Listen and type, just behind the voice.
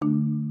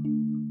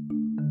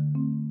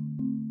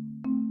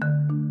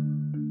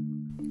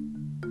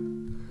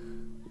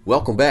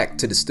Welcome back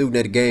to the Student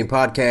at the Game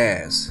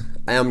podcast.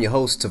 I am your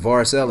host,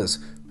 Tavares Ellis.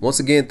 Once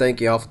again,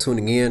 thank you all for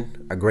tuning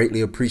in. I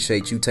greatly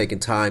appreciate you taking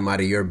time out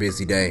of your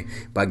busy day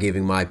by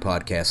giving my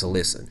podcast a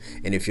listen.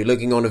 And if you're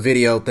looking on the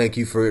video, thank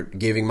you for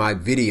giving my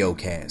video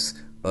cast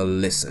a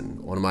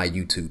listen on my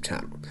YouTube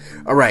channel.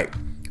 All right,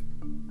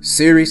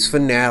 series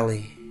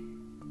finale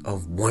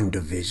of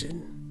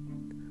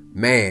WandaVision.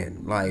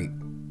 Man,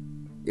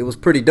 it was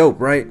pretty dope,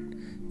 right?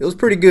 It was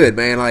pretty good,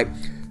 man.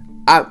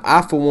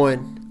 I for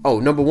one,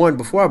 number one,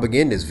 before I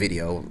begin this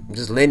video, I'm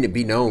just letting it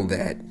be known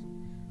that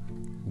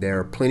there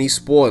are plenty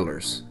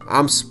spoilers.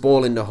 I'm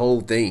spoiling the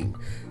whole thing.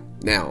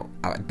 Now,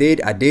 I did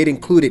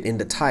include it in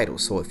the title,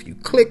 so if you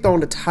clicked on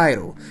the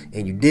title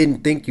and you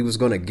didn't think you was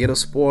gonna get a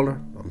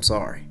spoiler, I'm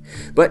sorry.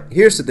 But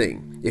here's the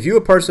thing: if you're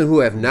a person who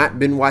have not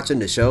been watching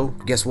the show,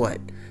 guess what?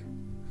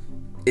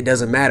 It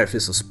doesn't matter if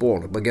it's a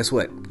spoiler, but guess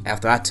what?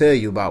 After I tell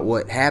you about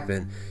what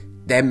happened,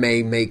 that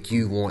may make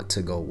you want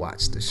to go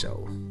watch the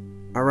show.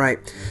 All right,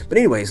 but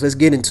anyways, let's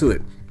get into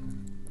it.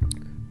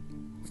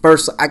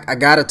 First, I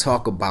gotta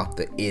talk about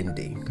the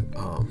ending.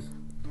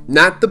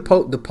 Not the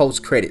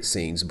post-credit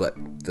scenes, but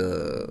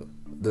the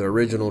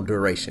original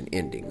duration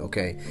ending.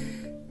 Okay,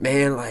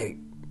 man,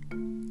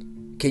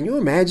 can you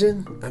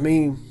imagine? I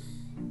mean,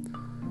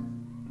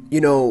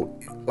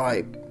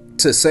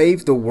 to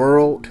save the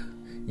world,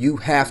 you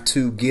have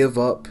to give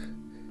up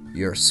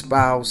your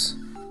spouse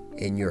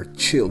and your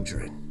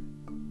children,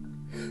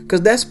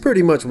 because that's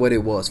pretty much what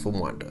it was for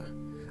Wanda.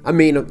 I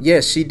mean,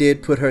 yes, she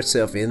did put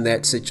herself in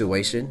that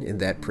situation, in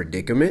that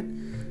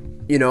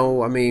predicament,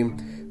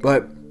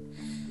 but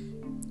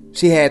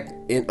she had,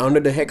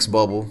 under the Hex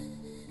bubble,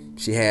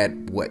 she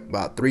had,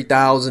 about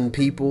 3,000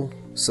 people,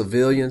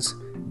 civilians.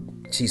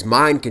 She's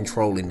mind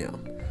controlling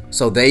them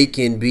so they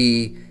can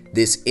be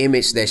this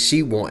image that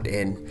she wants,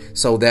 and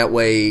so that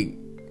way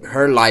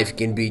her life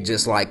can be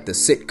just like the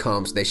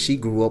sitcoms that she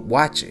grew up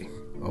watching,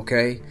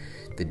 okay?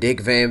 The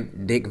Dick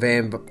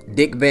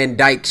Van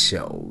Dyke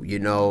Show,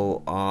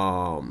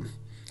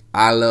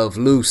 I Love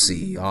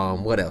Lucy,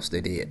 what else they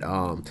did?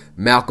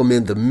 Malcolm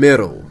in the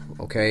Middle,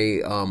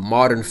 okay?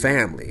 Modern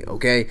Family,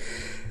 okay?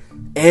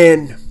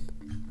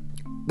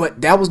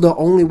 But that was the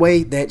only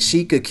way that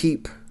she could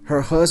keep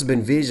her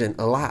husband Vision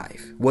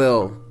alive.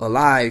 Well,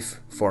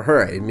 alive for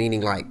her,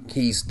 meaning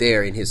he's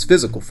there in his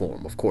physical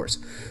form, of course.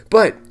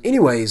 But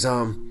anyways,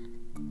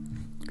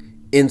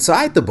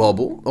 inside the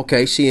bubble,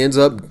 okay, she ends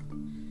up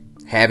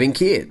having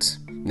kids.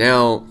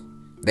 Now,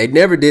 they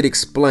never did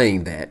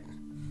explain that.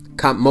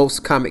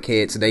 Most comic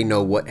heads, they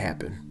know what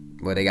happened.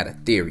 Well, they got a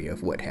theory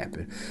of what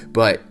happened,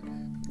 but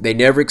they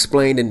never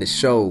explained in the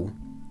show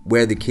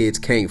where the kids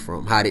came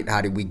from. How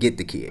did we get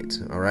the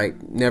kids? All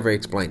right, never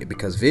explained it,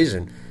 because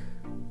Vision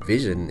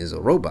is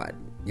a robot.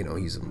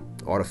 He's an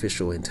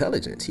artificial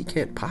intelligence. He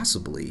can't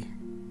possibly,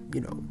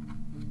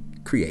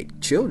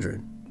 create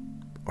children,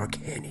 or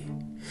can he?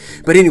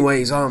 But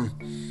anyways,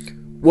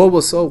 what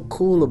was so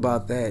cool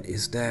about that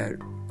is that,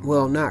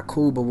 well, not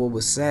cool, but what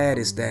was sad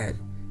is that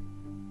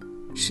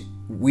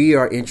we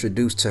are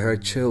introduced to her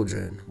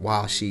children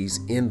while she's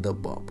in the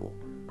bubble.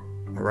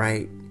 All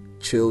right,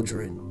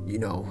 children,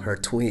 her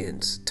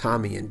twins,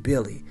 Tommy and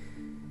Billy.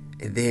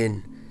 And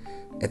then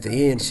at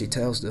the end, she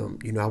tells them,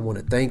 I want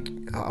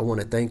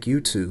to thank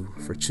you two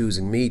for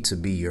choosing me to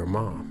be your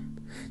mom.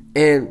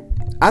 And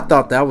I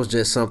thought that was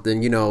just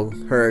something,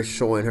 her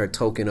showing her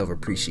token of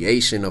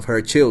appreciation of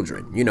her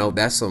children.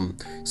 That's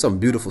some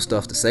beautiful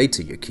stuff to say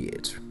to your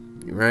kids,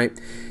 right?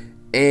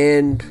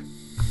 And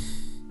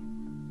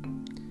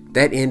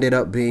that ended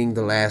up being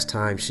the last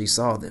time she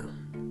saw them.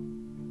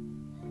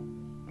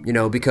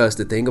 Because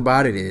the thing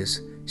about it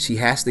is, she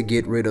has to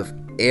get rid of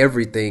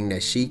everything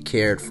that she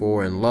cared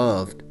for and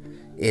loved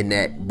in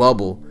that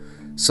bubble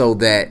so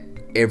that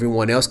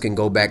everyone else can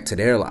go back to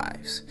their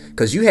lives.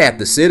 Because you had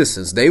the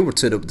citizens,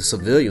 the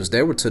civilians,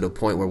 they were to the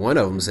point where one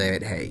of them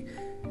said, hey,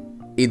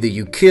 either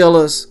you kill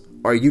us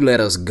or you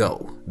let us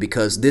go,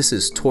 because this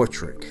is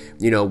torturing.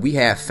 We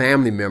have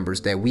family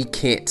members that we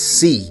can't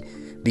see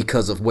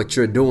because of what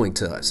you're doing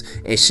to us.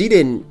 And she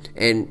didn't,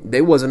 and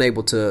they wasn't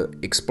able to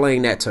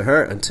explain that to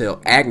her until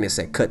Agnes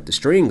had cut the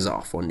strings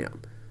off on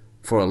them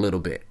for a little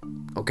bit.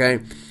 Okay.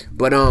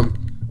 But,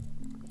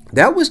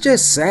 that was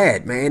just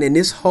sad, man. And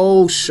this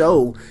whole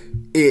show,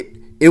 it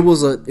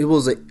was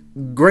a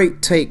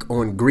great take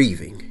on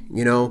grieving.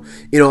 A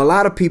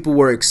lot of people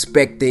were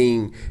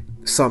expecting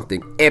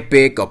something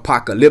epic,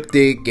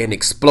 apocalyptic, and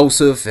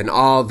explosive and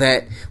all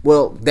that.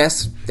 Well,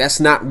 that's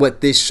not what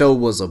this show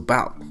was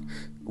about.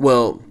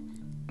 Well,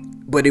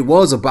 but it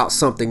was about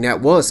something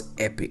that was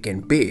epic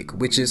and big,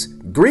 which is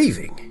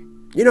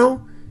grieving.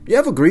 You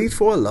ever grieved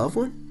for a loved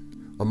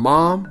one? A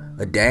mom,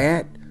 a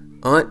dad,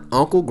 aunt,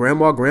 uncle,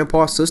 grandma,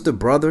 grandpa, sister,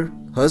 brother,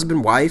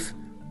 husband, wife,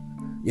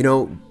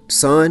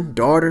 son,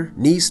 daughter,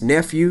 niece,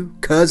 nephew,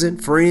 cousin,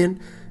 friend,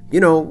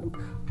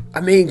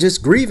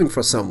 just grieving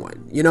for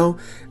someone,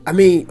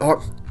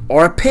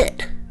 or a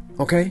pet.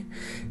 Okay.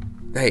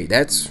 Hey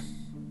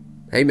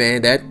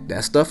man,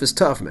 that stuff is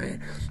tough,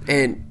 man.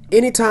 And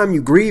anytime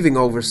you're grieving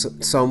over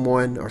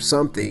someone or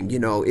something,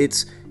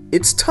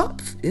 it's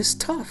tough. It's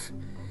tough.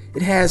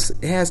 It has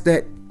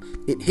that,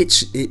 it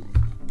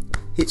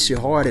hits you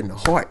hard in the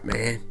heart,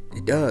 man.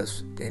 It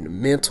does. And the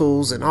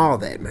mentals and all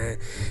that, man.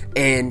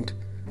 And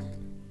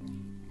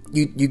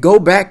you go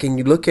back and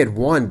you look at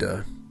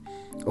Wanda,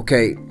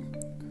 okay,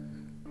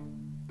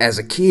 as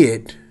a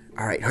kid,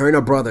 all right, her and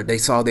her brother, they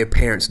saw their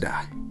parents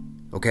die,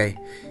 okay?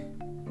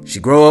 She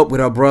grew up with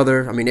her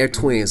brother. I mean, they're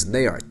twins, and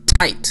they are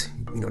tight.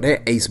 You know,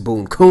 they're Ace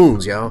Boone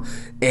Coons, y'all.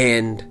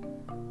 And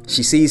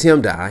she sees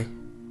him die,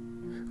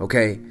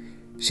 okay?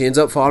 She ends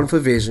up falling for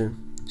Vision.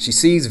 She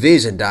sees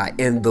Vision die,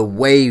 and the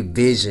way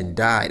Vision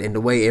died, and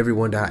the way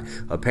everyone died.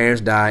 Her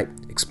parents died,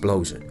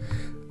 explosion.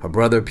 Her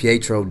brother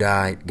Pietro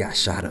died, got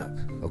shot up,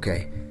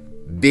 okay?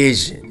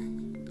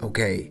 Vision,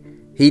 okay,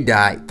 he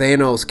died.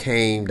 Thanos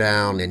came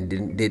down and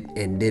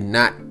did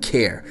not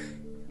care.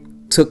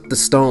 Took the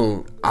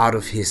stone out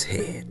of his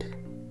head.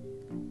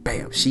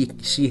 Bam.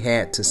 She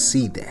had to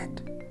see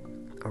that.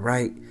 All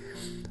right.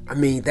 I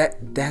mean,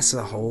 that's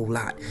a whole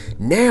lot.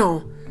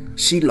 Now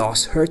she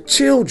lost her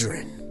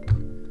children.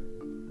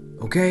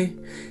 Okay.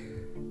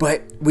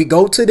 But we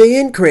go to the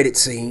end credit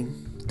scene.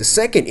 The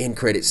second end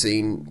credit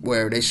scene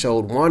where they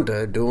showed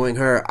Wanda doing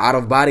her out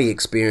of body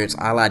experience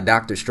a la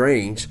Doctor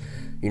Strange.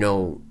 You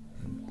know,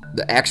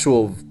 the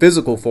actual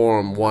physical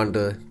form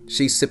Wanda,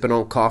 she's sipping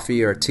on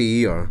coffee or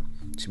tea, or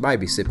she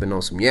might be sipping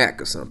on some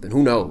yak or something.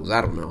 Who knows?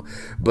 I don't know.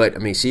 But, I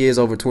mean, she is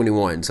over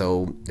 21,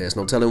 so there's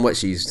no telling what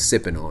she's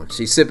sipping on.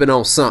 She's sipping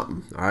on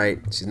something, all right?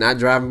 She's not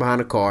driving behind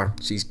a car.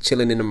 She's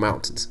chilling in the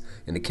mountains,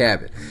 in the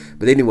cabin.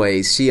 But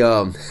anyways, she,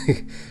 her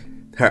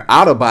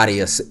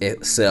out-of-body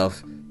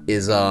self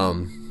is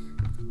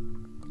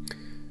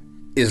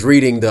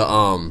reading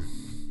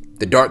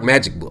the Dark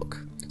Magic book.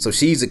 So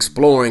she's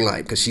exploring,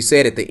 like, because she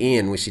said at the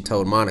end when she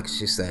told Monica,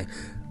 she said,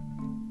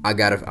 I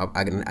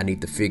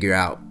need to figure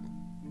out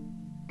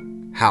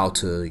how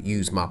to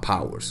use my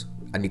powers.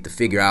 I need to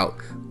figure out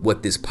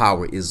what this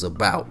power is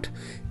about.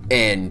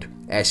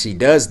 And as she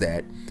does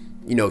that,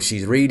 you know,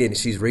 she's reading. And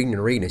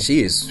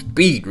she is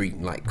speed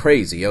reading like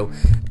crazy, yo.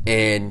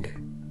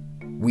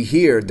 And we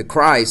hear the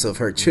cries of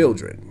her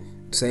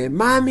children saying,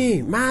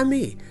 "Mommy,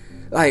 mommy."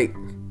 Like,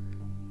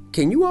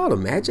 can you all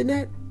imagine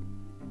that?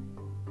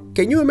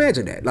 Can you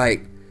imagine that?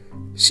 Like,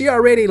 she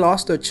already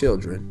lost her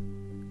children.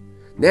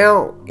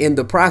 Now, in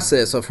the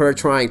process of her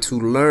trying to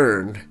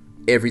learn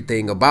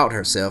everything about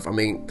herself, I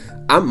mean,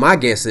 my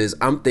guess is,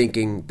 I'm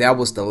thinking that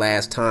was the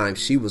last time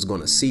she was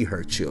going to see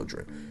her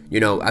children. You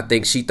know, I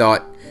think she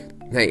thought,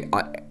 hey,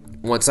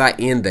 once I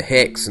end the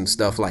hex and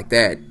stuff like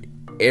that,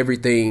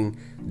 everything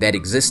that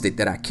existed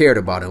that I cared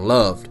about and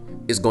loved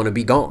is going to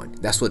be gone.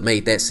 That's what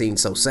made that scene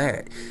so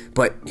sad.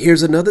 But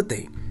here's another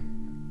thing.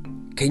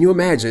 Can you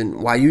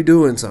imagine while you're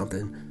doing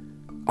something,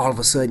 all of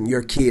a sudden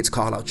your kids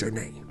call out your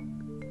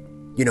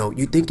name? You know,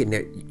 you think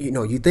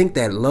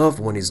that loved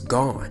one is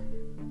gone.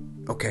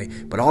 Okay,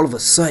 but all of a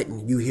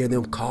sudden you hear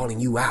them calling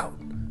you out,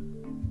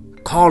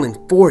 calling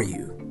for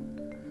you.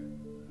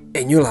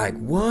 And you're like,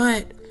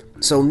 what?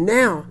 So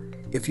now,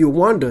 if you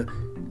wonder,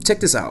 check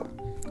this out.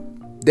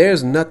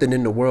 There's nothing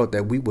in the world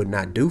that we would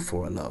not do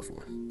for a loved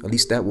one. At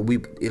least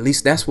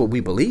that's what we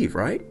believe,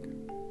 right?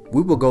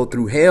 We will go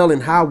through hell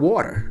and high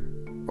water,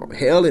 or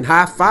hell and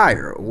high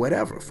fire, or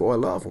whatever, for a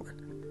loved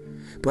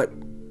one. But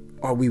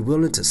are we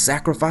willing to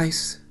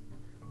sacrifice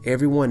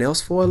everyone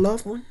else for a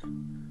loved one?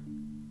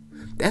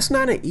 That's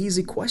not an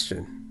easy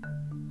question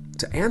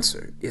to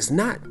answer. It's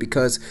not,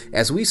 because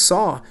as we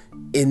saw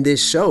in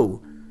this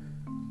show,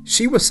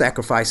 she was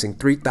sacrificing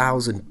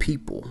 3,000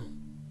 people,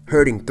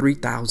 hurting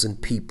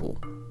 3,000 people,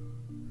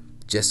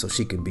 just so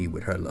she can be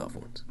with her loved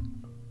ones.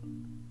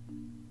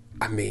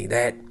 I mean,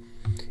 that,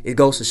 it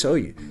goes to show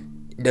you,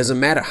 it doesn't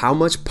matter how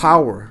much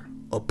power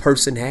a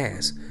person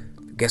has.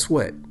 Guess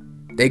what?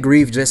 They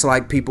grieve just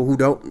like people who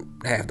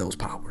don't have those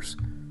powers.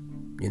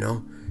 You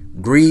know,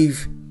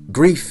 grief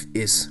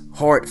is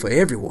hard for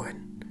everyone.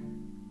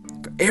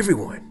 For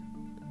everyone.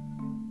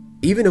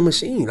 Even a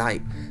machine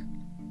like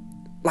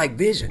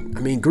Vision. I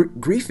mean,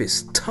 grief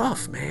is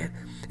tough, man.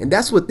 And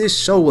that's what this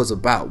show was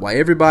about. Why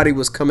everybody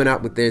was coming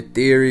out with their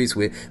theories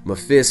with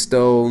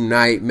Mephisto,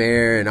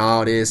 Nightmare, and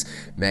all this,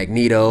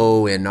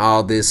 Magneto, and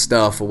all this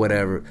stuff or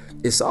whatever.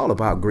 It's all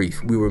about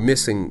grief. We were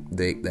missing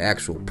the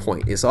actual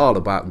point. It's all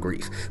about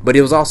grief. But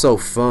it was also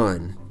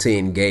fun to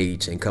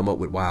engage and come up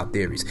with wild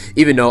theories.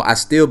 Even though I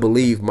still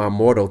believe my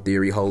Mordo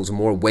theory holds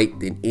more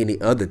weight than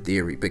any other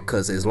theory.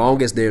 Because as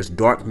long as there's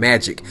dark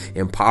magic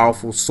and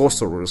powerful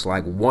sorcerers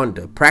like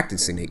Wanda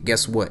practicing it,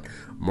 guess what?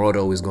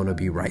 Mordo is going to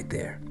be right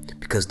there.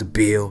 Because the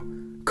bill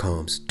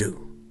comes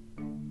due.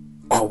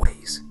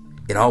 Always.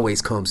 It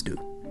always comes due.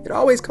 It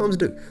always comes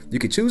due. You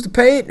can choose to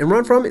pay it and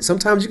run from it.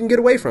 Sometimes you can get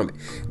away from it.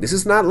 This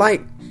is not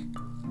like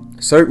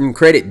certain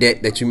credit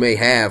debt that you may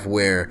have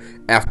where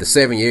after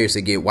 7 years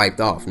it get wiped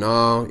off.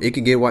 No, it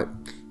can get wiped.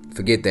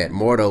 Forget that.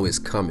 Mordo is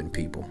coming,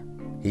 people.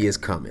 He is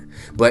coming.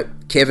 But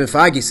Kevin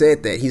Feige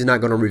said that he's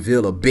not going to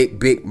reveal a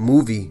big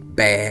movie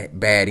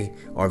baddie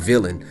or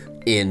villain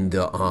in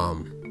the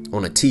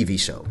on a TV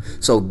show.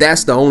 So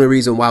that's the only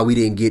reason why we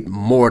didn't get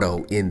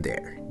Mordo in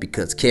there,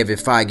 because Kevin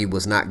Feige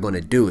was not going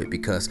to do it,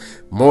 because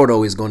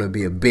Mordo is going to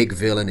be a big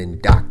villain in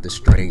Doctor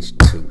Strange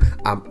 2.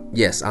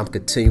 I'm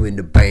continuing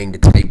to bang the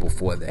table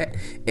for that.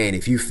 And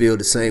if you feel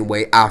the same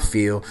way I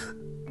feel,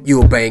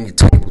 you'll bang the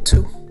table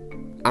too.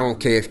 I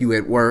don't care if you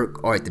at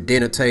work or at the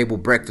dinner table,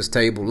 breakfast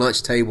table,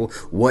 lunch table,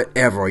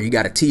 whatever, or you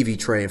got a TV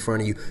tray in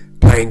front of you,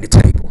 bang the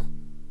table.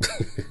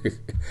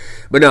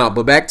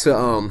 But back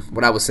to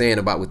what I was saying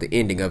about with the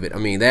ending of it. I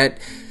mean,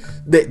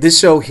 this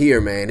show here,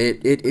 man,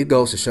 it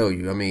goes to show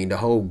you. I mean, the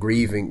whole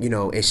grieving,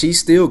 and she's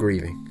still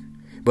grieving.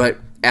 But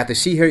after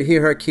she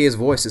hear her kids'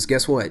 voices,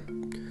 guess what?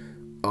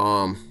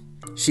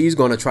 She's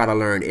gonna try to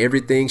learn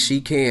everything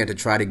she can to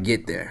try to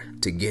get there,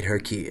 to get her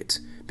kids.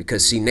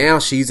 Because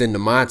she's in the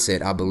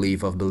mindset, I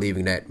believe, of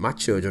believing that my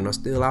children are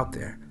still out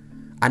there.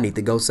 I need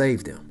to go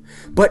save them.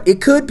 But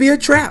it could be a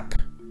trap.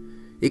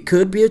 It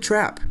could be a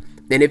trap.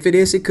 And if it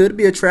is, it could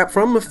be a trap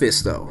from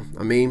Mephisto.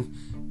 I mean,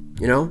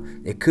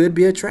 it could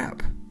be a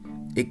trap.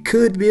 It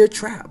could be a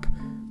trap.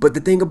 But the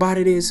thing about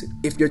it is,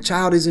 if your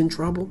child is in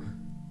trouble,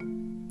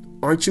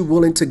 aren't you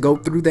willing to go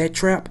through that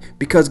trap?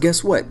 Because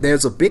guess what?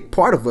 There's a big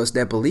part of us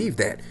that believe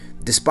that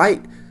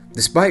despite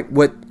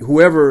what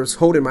whoever's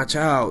holding my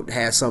child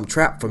has some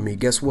trap for me,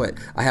 guess what?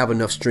 I have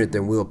enough strength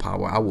and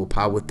willpower. I will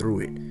power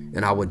through it,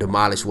 and I will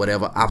demolish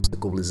whatever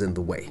obstacle is in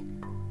the way.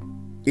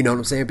 You know what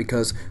I'm saying?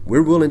 Because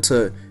we're willing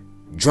to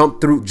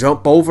jump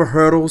over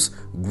hurdles,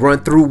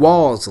 run through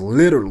walls,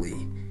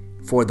 literally,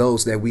 for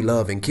those that we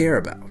love and care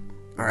about.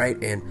 All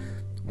right. And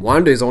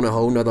Wanda is on a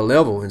whole nother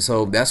level. And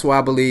so that's why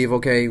I believe,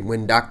 okay,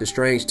 when Doctor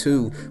Strange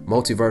 2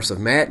 Multiverse of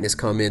Madness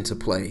come into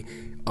play,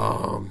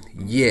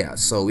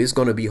 so it's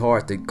going to be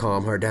hard to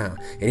calm her down.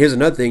 And here's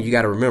another thing you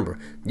got to remember.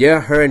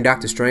 Yeah, her and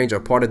Doctor Strange are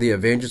part of the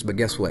Avengers, but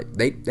guess what?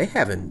 They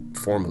haven't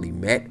formally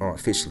met or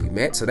officially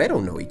met, so they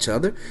don't know each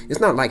other. It's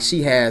not like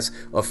she has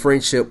a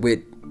friendship with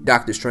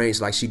Doctor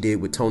Strange like she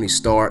did with Tony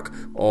Stark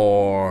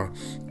or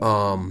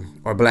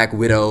Black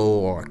Widow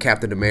or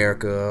Captain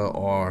America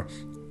or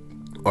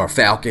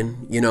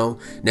Falcon,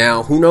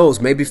 Now, who knows?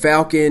 Maybe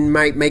Falcon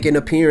might make an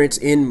appearance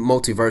in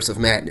Multiverse of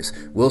Madness.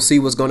 We'll see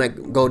what's going to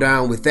go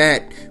down with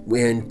that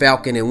when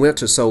Falcon and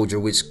Winter Soldier,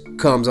 which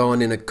comes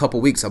on in a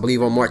couple weeks, I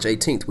believe on March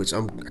 18th, which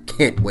I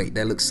can't wait.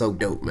 That looks so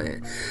dope,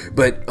 man.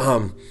 But,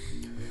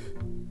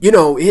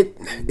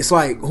 it's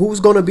like,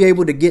 who's going to be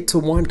able to get to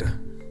Wanda?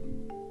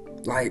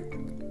 Like,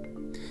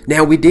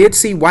 now we did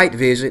see White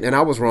Vision, and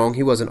I was wrong.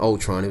 He wasn't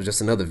Ultron. It was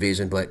just another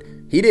Vision, but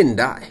he didn't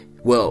die.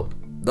 Well,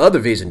 the other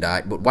Vision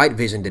died, but White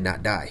Vision did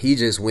not die. He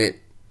just went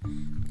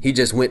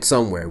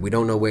somewhere. We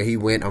don't know where he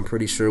went. I'm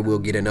pretty sure we'll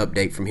get an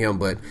update from him,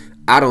 but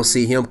I don't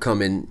see him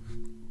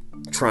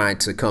trying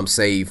to come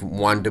save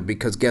Wanda,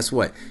 because guess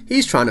what?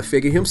 He's trying to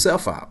figure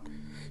himself out.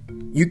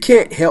 You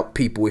can't help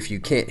people if you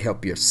can't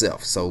help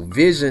yourself. So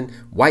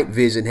White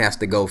Vision has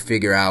to go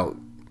figure out,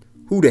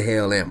 who the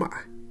hell am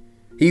I?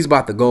 He's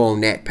about to go on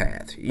that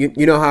path.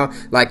 You know how,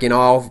 like in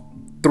all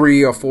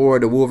 3 or 4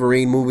 of the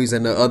Wolverine movies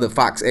and the other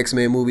Fox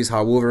X-Men movies,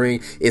 how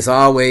Wolverine is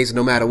always,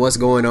 no matter what's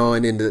going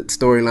on in the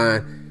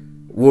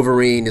storyline,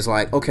 Wolverine is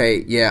like,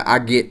 okay, yeah, I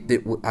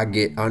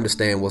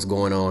understand what's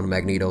going on.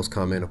 Magneto's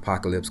coming,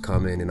 Apocalypse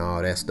coming, and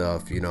all that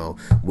stuff,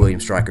 William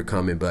Stryker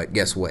coming, but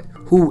guess what?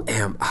 Who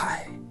am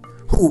I?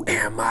 Who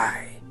am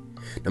I?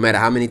 No matter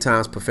how many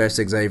times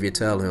Professor Xavier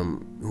tell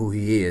him who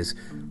he is,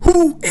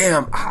 who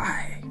am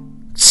I?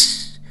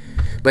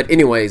 But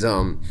anyways,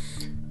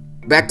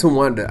 back to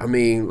Wanda. I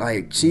mean,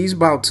 like, she's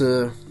about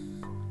to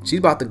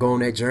go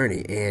on that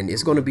journey, and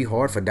it's going to be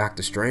hard for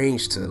Doctor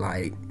Strange to,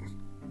 like,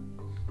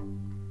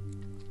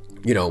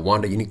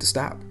 Wanda, you need to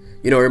stop.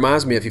 It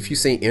reminds me of, if you've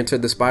seen Enter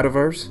the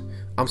Spider-Verse.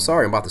 I'm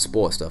sorry, I'm about to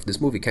spoil stuff.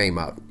 This movie came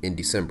out in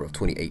December of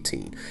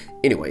 2018.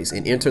 Anyways,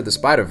 in Enter the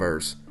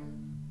Spider-Verse,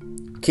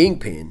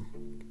 Kingpin,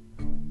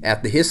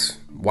 after his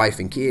wife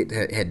and kid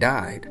had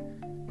died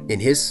in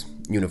his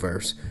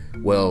universe,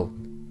 well,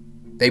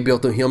 they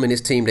built him and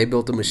his team. They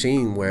built a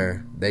machine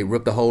where they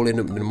ripped a hole in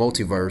the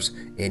multiverse,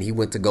 and he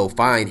went to go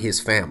find his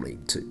family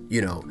to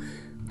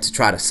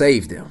try to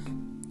save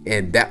them.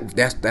 And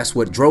that's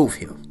what drove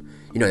him.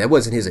 That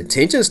wasn't his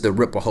intentions to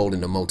rip a hole in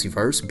the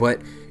multiverse.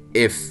 But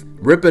if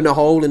ripping a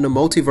hole in the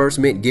multiverse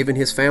meant giving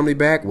his family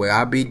back, well,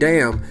 I'll be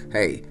damned.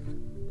 Hey,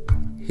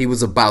 he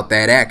was about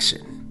that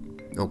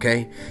action.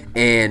 Okay,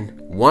 and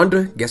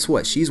Wanda, guess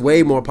what? She's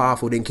way more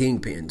powerful than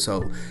Kingpin.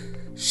 So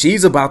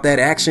she's about that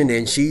action,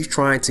 and she's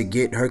trying to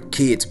get her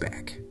kids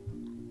back.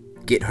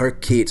 Get her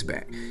kids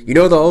back. The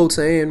old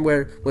saying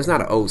it's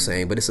not an old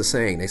saying, but it's a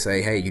saying. They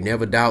say, hey, you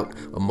never doubt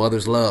a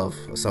mother's love,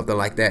 or something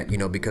like that,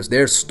 because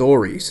there's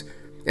stories,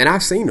 and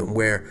I've seen them,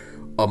 where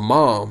a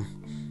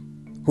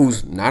mom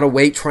who's not a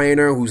weight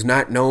trainer, who's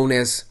not known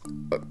as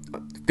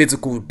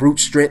physical brute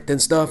strength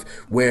and stuff,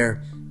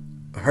 where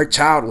her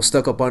child was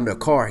stuck up under a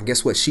car, and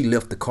guess what? She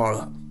lifted the car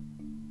up.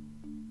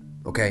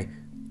 Okay?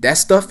 That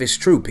stuff is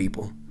true,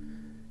 people.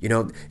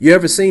 You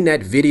ever seen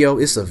that video?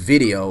 It's a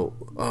video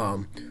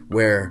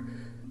where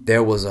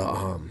there was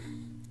a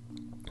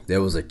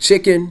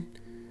chicken.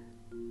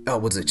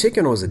 Was it a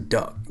chicken or was it a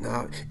duck?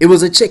 It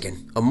was a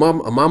chicken, a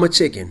mama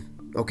chicken,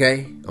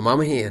 okay, a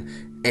mama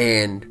hen,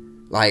 and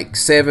like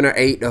 7 or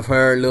 8 of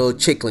her little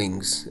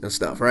chicklings and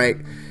stuff, right?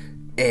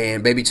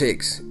 And baby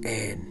chicks,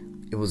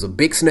 and it was a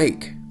big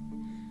snake,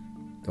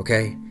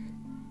 okay,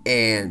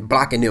 and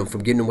blocking them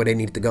from getting them where they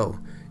needed to go.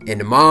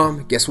 And the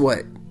mom, guess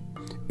what?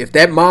 If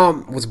that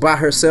mom was by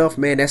herself,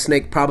 man, that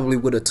snake probably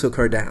would have took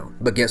her down.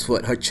 But guess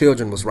what? Her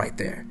children was right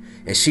there,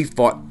 and she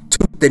fought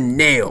tooth and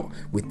nail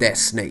with that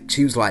snake.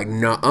 She was like,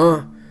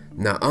 nuh-uh.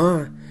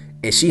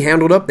 And she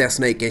handled up that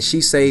snake, and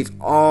she saved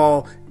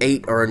all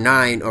 8 or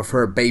 9 of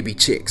her baby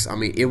chicks. I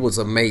mean, it was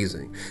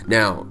amazing.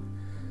 Now,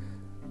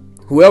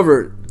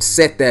 whoever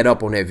set that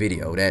up on that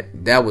video,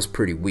 that was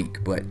pretty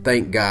weak. But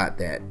thank God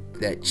that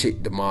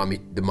chick, the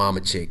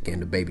mama chick,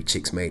 and the baby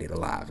chicks made it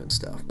alive and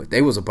stuff. But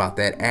they was about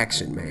that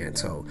action, man.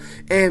 So,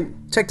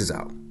 and check this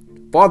out.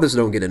 Fathers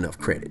don't get enough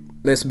credit.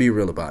 Let's be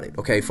real about it.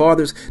 Okay,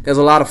 fathers, there's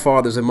a lot of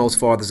fathers, and most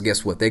fathers,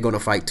 guess what? They're going to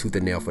fight tooth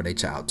and nail for their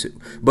child too.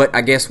 But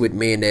I guess with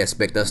men, they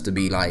expect us to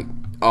be like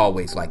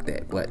always like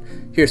that. But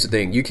here's the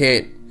thing. You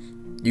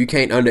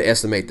can't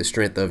underestimate the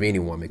strength of any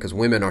woman, because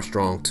women are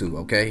strong too,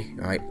 okay?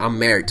 All right, I'm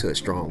married to a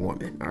strong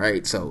woman, all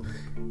right? So,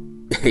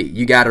 hey,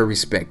 you got to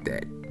respect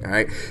that, all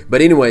right?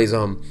 But anyways,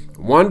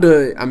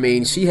 Wanda, I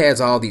mean, she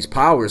has all these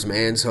powers,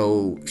 man,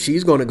 so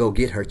she's going to go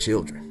get her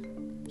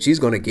children. She's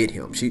going to get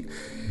him.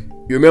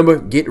 You remember,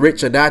 get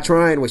rich or die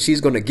trying? Well,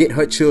 she's going to get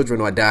her children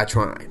or die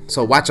trying.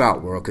 So watch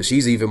out, world, because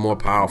she's even more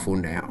powerful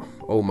now.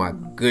 Oh, my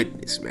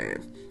goodness,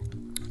 man.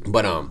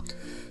 But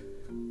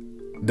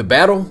the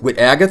battle with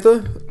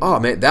Agatha, oh,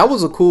 man, that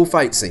was a cool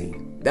fight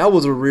scene. That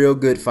was a real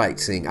good fight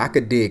scene. I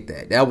could dig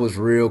that. That was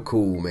real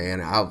cool,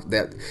 man.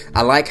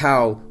 I like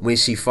how when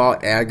she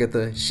fought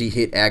Agatha, she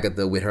hit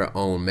Agatha with her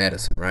own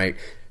medicine, right?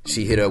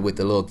 She hit her with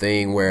the little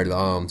thing where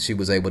she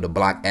was able to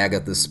block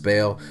Agatha's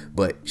spell,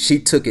 but she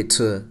took it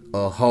to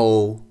a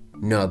whole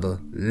nother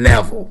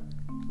level.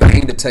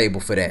 Bang the table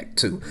for that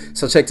too.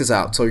 So check this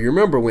out. So you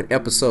remember when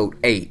episode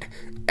 8,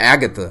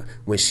 Agatha,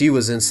 when she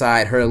was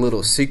inside her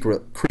little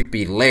secret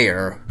creepy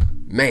lair,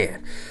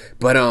 man.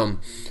 But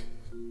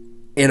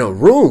in a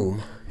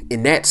room,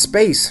 in that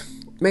space,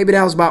 maybe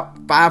that was about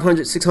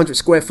 500, 600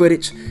 square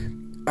footage.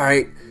 All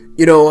right.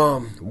 You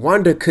know,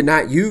 Wanda could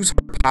not use her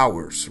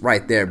powers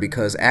right there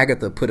because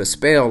Agatha put a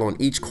spell on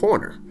each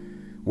corner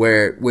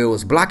where it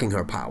was blocking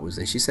her powers.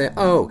 And she said,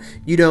 oh,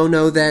 you don't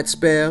know that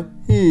spell?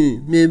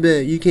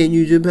 You can't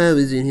use your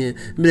powers in here.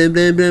 Blah,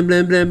 blah, blah,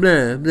 blah, blah,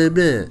 blah, blah,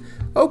 blah.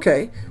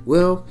 Okay,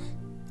 well,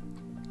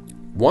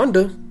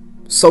 Wanda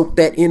soaked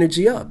that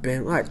energy up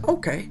and like,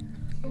 okay.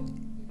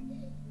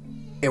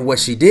 And what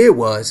she did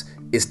was,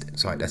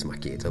 sorry, that's my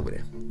kids over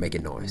there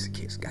making noise.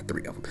 Kids, got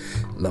 3 of them.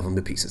 Love them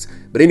to pieces.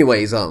 But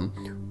anyways,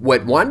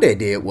 what Wanda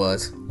did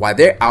was, while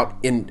they're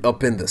up in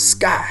the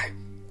sky,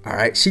 all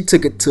right, she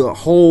took it to a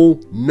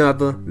whole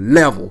nother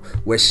level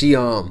where she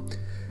all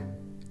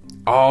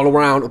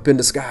around up in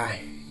the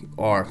sky,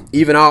 or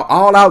even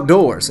all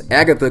outdoors,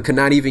 Agatha could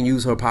not even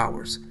use her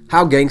powers.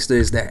 How gangster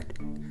is that?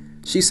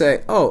 She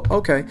said, oh,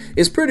 okay.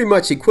 It's pretty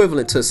much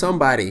equivalent to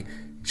somebody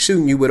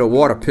shooting you with a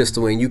water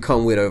pistol and you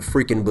come with a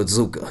freaking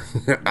bazooka.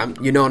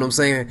 You know what I'm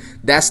saying?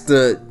 That's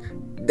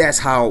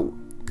how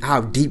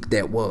deep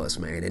that was,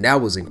 man. And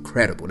that was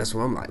incredible. That's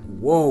what I'm like,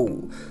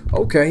 whoa,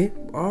 okay,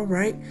 all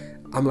right.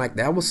 I'm like,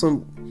 that was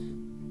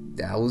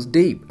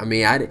deep. I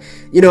mean,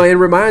 it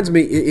reminds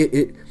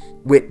me,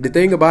 with the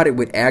thing about it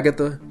with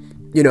Agatha,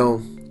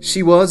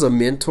 she was a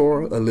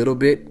mentor a little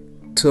bit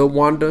to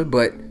Wanda,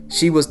 but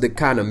she was the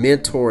kind of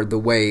mentor the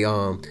way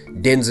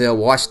Denzel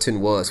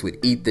Washington was with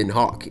Ethan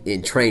Hawke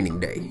in Training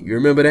Day. You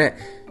remember that?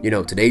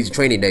 Today's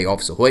Training Day,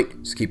 Officer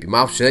Hoyt. Just keep your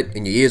mouth shut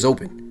and your ears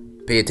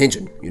open. Pay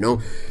attention,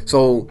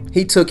 So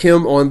he took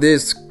him on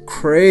this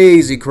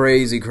crazy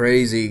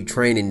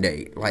training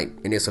day.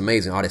 And it's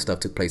amazing. All that stuff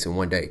took place in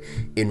one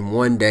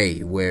day.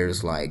 Where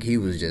it's like he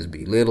was just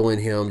belittling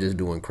him, just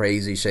doing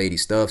crazy, shady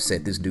stuff,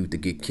 set this dude to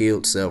get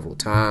killed several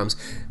times.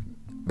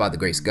 By the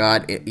grace of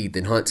God,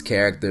 Ethan Hunt's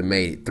character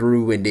made it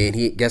through, and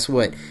then guess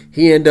what?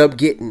 He ended up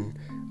getting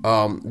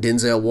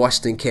Denzel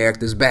Washington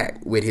characters back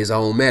with his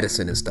own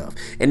medicine and stuff.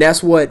 And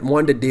that's what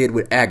Wanda did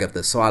with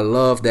Agatha. So I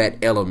love that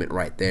element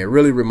right there. It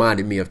really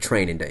reminded me of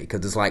Training Day,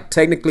 because it's like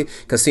technically,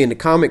 because see, in the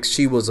comics,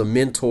 she was a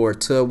mentor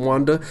to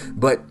Wanda,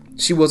 but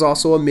she was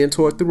also a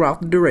mentor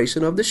throughout the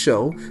duration of the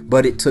show,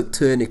 but it took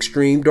to an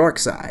extreme dark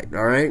side.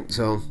 All right.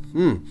 So,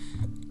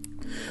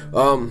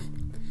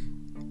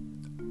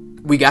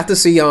 we got to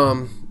see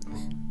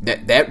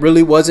that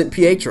really wasn't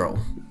Pietro,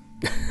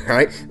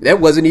 right? That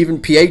wasn't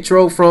even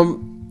Pietro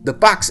from the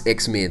Fox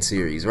X-Men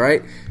series,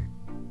 right?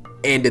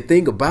 And the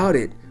thing about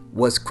it,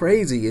 what's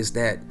crazy is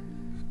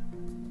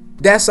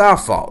that's our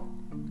fault,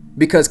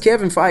 because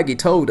Kevin Feige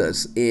told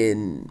us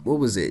in, what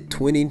was it,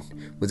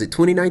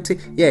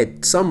 2019? Yeah,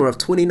 summer of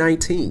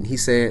 2019. He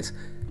says,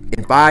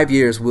 in 5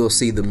 years we'll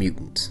see the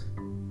mutants.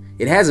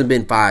 It hasn't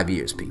been 5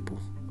 years, people.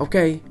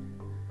 Okay,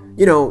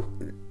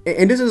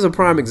 and this is a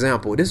prime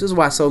example. This is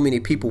why so many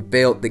people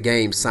failed the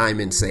game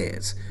Simon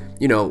Says.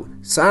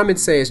 Simon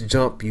says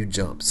jump, you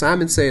jump.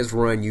 Simon says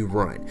run, you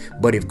run.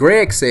 But if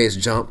Greg says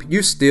jump,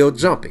 you're still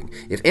jumping.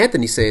 If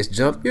Anthony says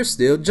jump, you're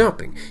still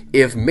jumping.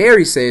 If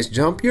Mary says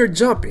jump, you're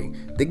jumping.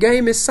 The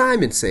game is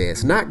Simon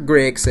says, not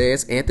Greg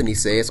says, Anthony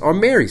says, or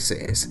Mary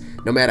says.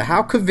 No matter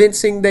how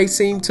convincing they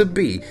seem to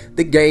be,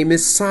 the game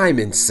is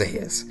Simon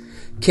says.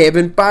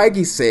 Kevin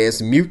Feige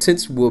says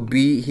mutants will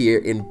be here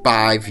in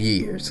 5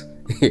 years.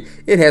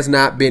 It has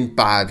not been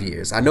 5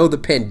 years. I know the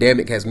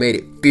pandemic has made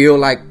it feel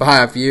like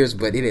 5 years,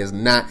 but it has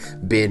not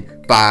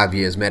been 5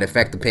 years. Matter of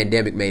fact, the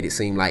pandemic made it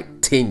seem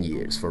like 10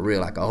 years, for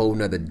real, like a whole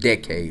nother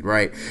decade,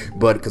 right?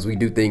 But because we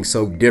do things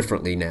so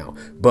differently now.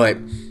 But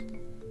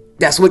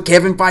that's what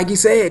Kevin Feige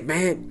said,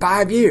 man.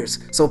 5 years.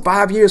 So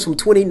 5 years from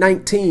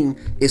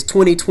 2019 is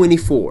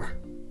 2024.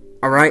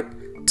 All right?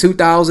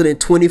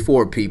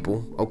 2024,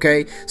 people.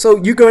 Okay? So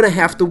you're going to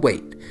have to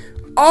wait.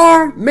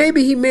 Or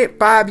maybe he meant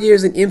 5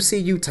 years in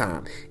MCU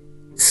time.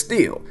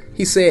 Still,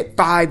 he said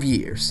 5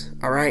 years.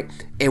 All right?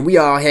 And we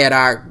all had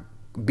our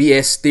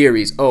BS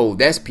theories. Oh,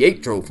 that's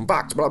Pietro from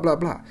Fox, blah, blah,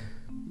 blah.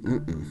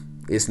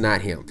 It's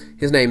not him.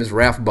 His name is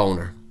Ralph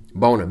Bohner.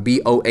 Bohner,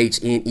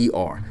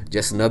 Bohner.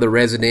 Just another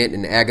resident,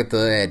 and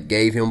Agatha had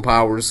gave him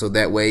powers so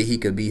that way he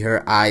could be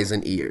her eyes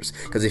and ears.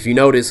 Because if you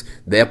notice,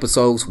 the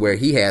episodes where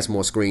he has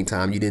more screen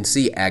time, you didn't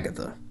see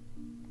Agatha.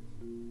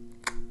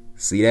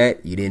 See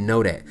that? You didn't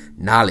know that.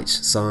 Knowledge,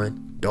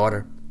 son,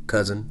 daughter,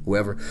 cousin,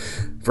 whoever,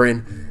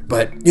 friend.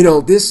 But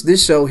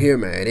this show here,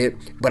 man.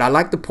 But I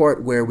like the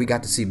part where we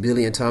got to see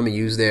Billy and Tommy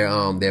use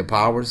their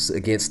powers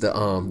against the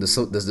I'm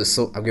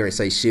going to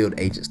say shield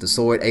agents, the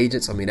sword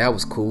agents. I mean, that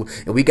was cool.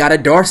 And we got a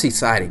Darcy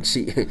sighting.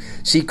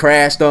 She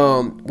crashed.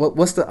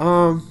 What's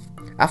the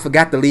I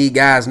forgot the lead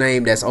guy's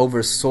name that's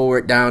over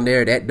sword down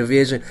there, that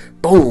division.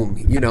 Boom.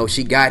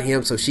 She got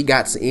him, so she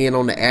got in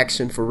on the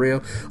action for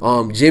real.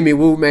 Jimmy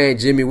Woo,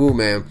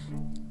 man.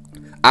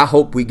 I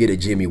hope we get a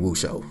Jimmy Woo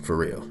show for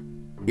real.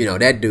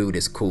 That dude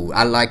is cool.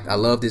 I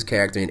love this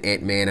character in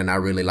Ant-Man, and I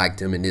really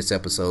liked him in this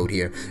episode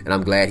here. And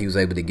I'm glad he was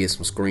able to get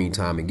some screen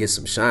time and get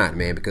some shine,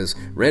 man, because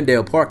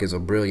Randall Park is a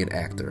brilliant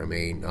actor. I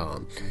mean,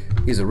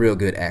 he's a real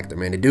good actor,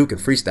 man. The dude can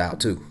freestyle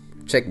too.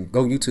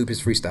 Go YouTube his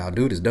freestyle.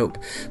 Dude is dope.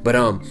 But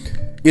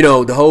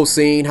the whole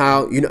scene,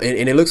 how and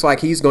it looks like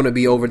he's gonna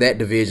be over that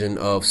division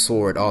of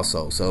sword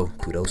also. So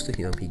kudos to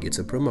him. He gets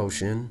a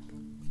promotion.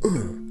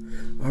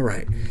 All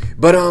right.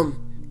 But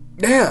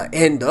yeah,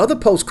 and the other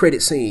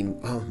post-credit scene,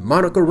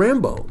 Monica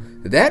Rambeau,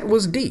 that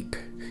was deep.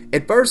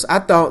 At first, I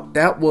thought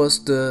that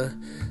was the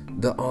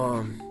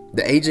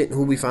agent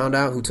who we found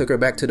out who took her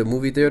back to the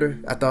movie theater.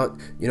 I thought,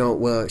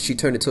 she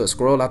turned into a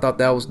Skrull. I thought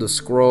that was the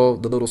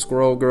little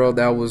Skrull girl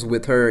that was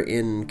with her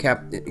in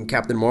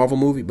Captain Marvel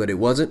movie, but it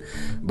wasn't.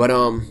 But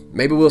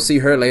maybe we'll see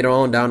her later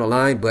on down the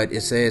line. But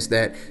it says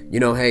that,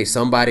 hey,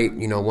 somebody,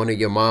 one of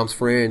your mom's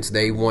friends,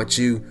 they want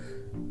you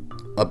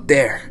up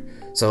there.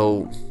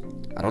 So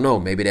I don't know,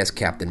 maybe that's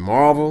Captain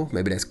Marvel,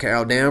 maybe that's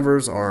Carol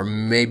Danvers, or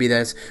maybe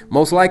that's,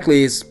 most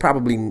likely it's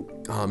probably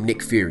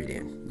Nick Fury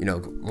then,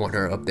 want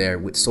her up there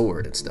with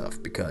sword and stuff,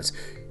 because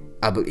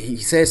he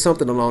says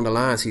something along the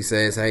lines, he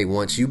says, hey,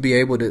 when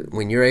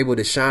you're able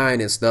to shine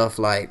and stuff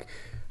like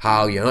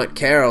how your Aunt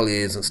Carol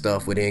is and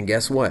stuff, well then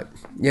guess what?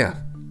 Yeah,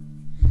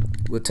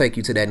 we'll take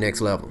you to that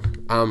next level.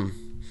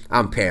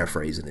 I'm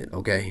paraphrasing it,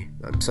 okay?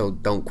 So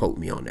don't quote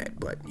me on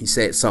that, but he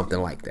said something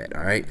like that,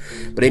 all right?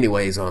 But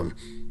anyways,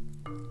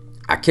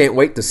 I can't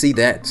wait to see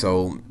that.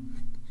 So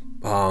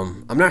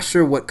I'm not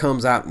sure what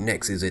comes out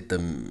next. Is it the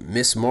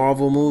Miss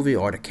Marvel movie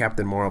or the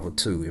Captain Marvel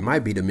 2? It might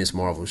be the Miss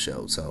Marvel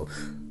show. So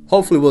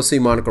hopefully we'll see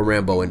Monica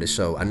Rambeau in the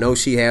show. I know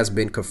she has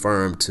been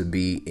confirmed to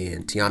be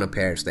in Tiana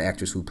Parrish, the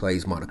actress who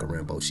plays Monica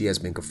Rambeau. She has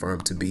been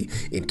confirmed to be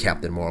in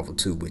Captain Marvel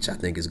 2, which I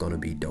think is going to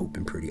be dope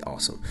and pretty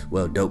awesome.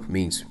 Well, dope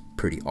means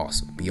pretty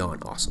awesome,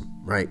 beyond awesome,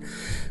 right?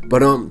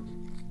 But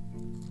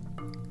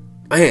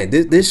man,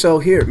 this show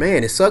here,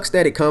 man, it sucks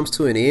that it comes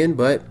to an end,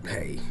 but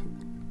hey,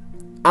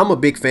 I'm a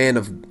big fan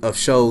of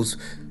shows.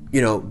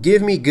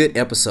 Give me good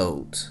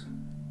episodes.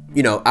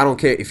 I don't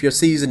care if your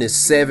season is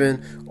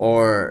 7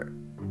 or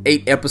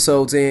 8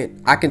 episodes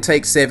in. I can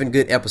take 7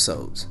 good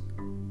episodes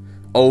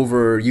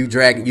over you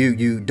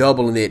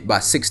doubling it by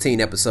 16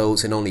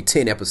 episodes and only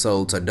 10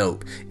 episodes are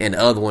dope and the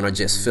other one are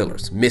just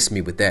fillers. Miss me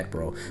with that,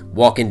 bro.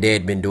 Walking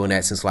Dead been doing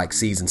that since like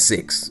season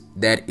 6.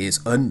 That is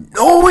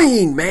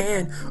annoying,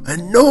 man.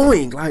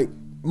 Annoying. Like,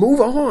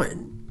 move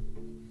on.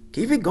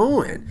 Keep it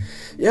going.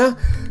 Yeah.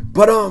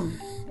 But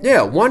yeah,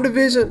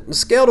 WandaVision, a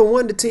scale of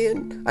 1 to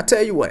 10, I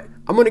tell you what,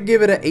 I'm gonna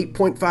give it an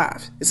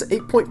 8.5. It's an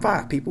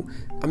 8.5, people.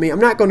 I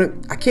mean, I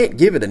can't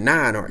give it a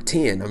 9 or a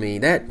 10. I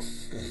mean, that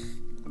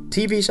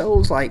TV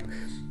shows like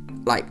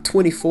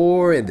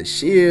 24 and The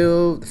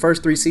Shield, the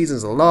first 3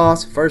 seasons of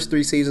Lost, first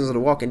 3 seasons of The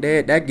Walking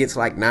Dead, that gets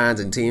like 9s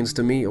and 10s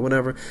to me or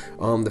whatever.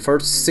 The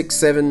first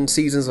 6-7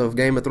 seasons of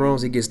Game of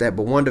Thrones, it gets that.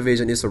 But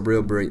WandaVision is a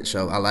real brilliant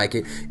show. I like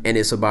it, and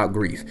it's about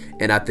grief.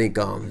 And I think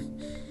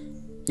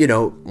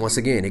once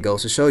again, it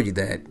goes to show you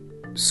that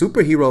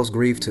superheroes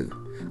grieve too.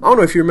 I don't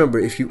know if you remember,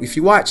 if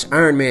you watch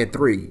Iron Man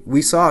 3,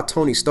 we saw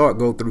Tony Stark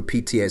go through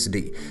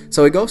PTSD.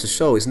 So it goes to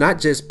show it's not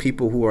just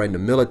people who are in the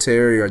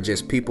military or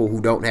just people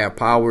who don't have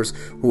powers,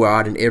 who are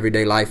out in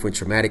everyday life when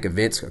traumatic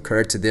events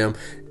occur to them.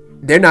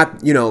 They're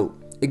not,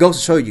 it goes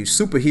to show you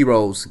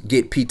superheroes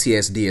get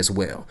PTSD as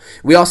well.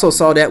 We also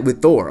saw that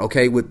with Thor,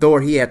 okay? With Thor,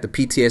 he had the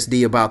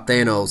PTSD about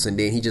Thanos, and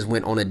then he just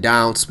went on a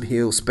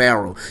downhill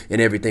spiral and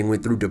everything,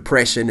 went through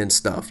depression and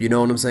stuff. You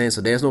know what I'm saying?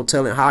 So there's no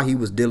telling how he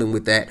was dealing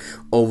with that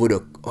over the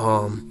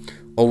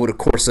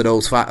course of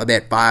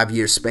that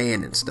 5-year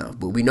span and stuff.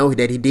 But we know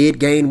that he did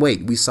gain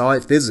weight. We saw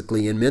it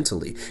physically and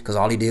mentally, because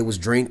all he did was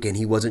drink, and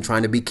he wasn't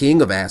trying to be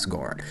king of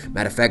Asgard.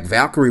 Matter of fact,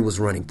 Valkyrie was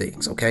running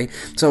things, okay?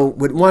 So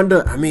with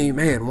Wanda,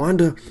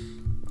 Wanda,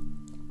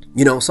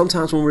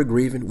 sometimes when we're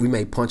grieving, we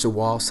may punch a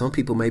wall. Some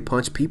people may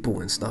punch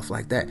people and stuff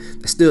like that.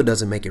 That still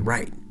doesn't make it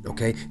right,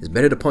 okay? It's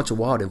better to punch a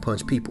wall than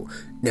punch people.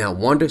 Now,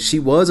 Wanda, she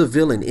was a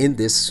villain in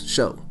this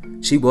show.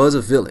 She was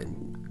a villain.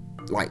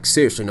 Like,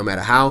 seriously, no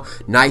matter how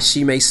nice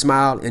she may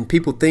smile, and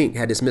people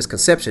had this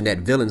misconception that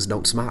villains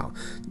don't smile.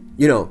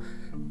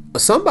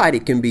 Somebody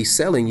can be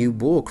selling you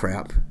bull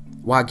crap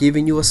while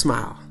giving you a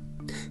smile.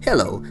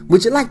 Hello,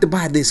 would you like to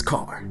buy this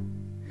car?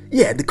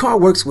 Yeah, the car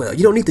works well.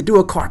 You don't need to do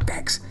a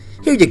Carfax.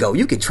 Here you go.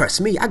 You can trust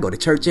me. I go to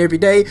church every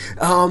day.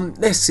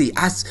 Let's see.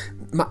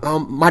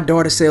 My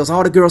daughter sells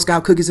all the Girl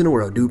Scout cookies in the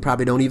world. Dude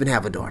probably don't even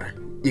have a daughter.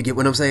 You get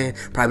what I'm saying?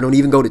 Probably don't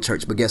even go to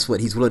church. But guess what?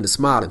 He's willing to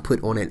smile and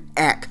put on an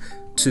act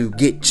to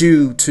get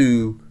you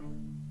to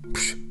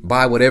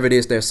buy whatever it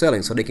is they're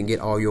selling so they can get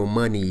all your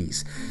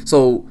monies.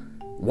 So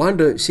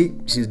Wanda,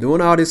 she's doing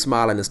all this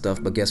smiling and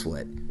stuff. But guess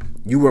what?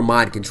 You were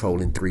mind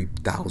controlling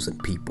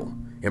 3,000 people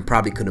and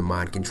probably could have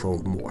mind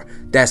controlled more.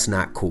 That's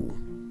not cool.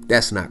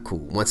 That's not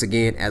cool. Once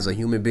again, as a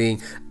human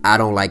being, I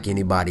don't like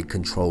anybody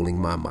controlling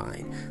my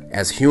mind.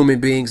 As human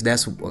beings,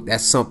 that's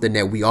something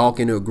that we all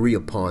can agree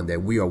upon,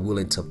 that we are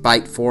willing to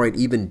fight for it,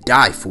 even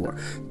die for.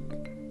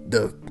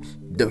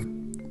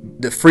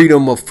 The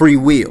freedom of free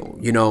will,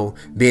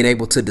 being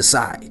able to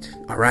decide.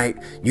 All right.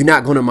 You're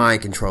not going to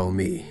mind control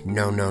me.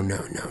 No.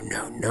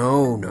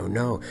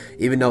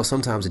 Even though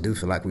sometimes I do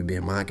feel like we're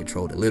being mind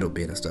controlled a little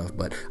bit and stuff,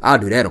 but I'll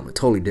do that on a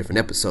totally different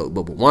episode.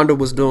 But what Wanda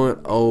was doing,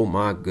 oh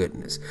my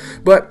goodness.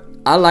 But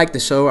I like the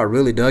show. I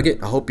really dug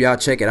it. I hope y'all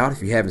check it out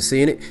if you haven't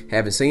seen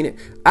it.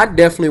 I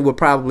definitely will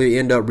probably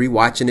end up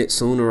rewatching it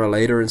sooner or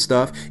later and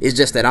stuff. It's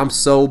just that I'm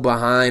so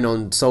behind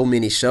on so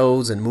many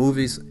shows and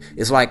movies.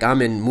 It's like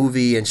I'm in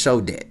movie and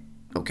show debt.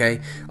 Okay.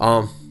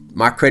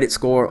 My credit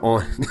score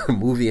on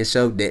movie and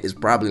show debt is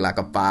probably like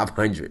a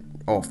 500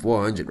 or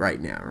 400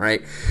 right now,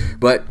 right?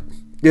 But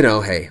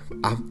hey,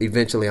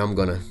 eventually I'm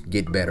gonna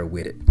get better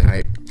with it, all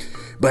right?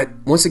 But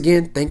once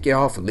again, thank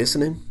y'all for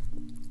listening,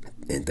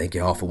 and thank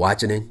y'all for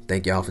watching, and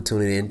thank y'all for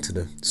tuning in to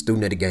the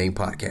Student of the Game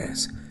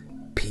podcast.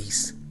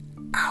 Peace.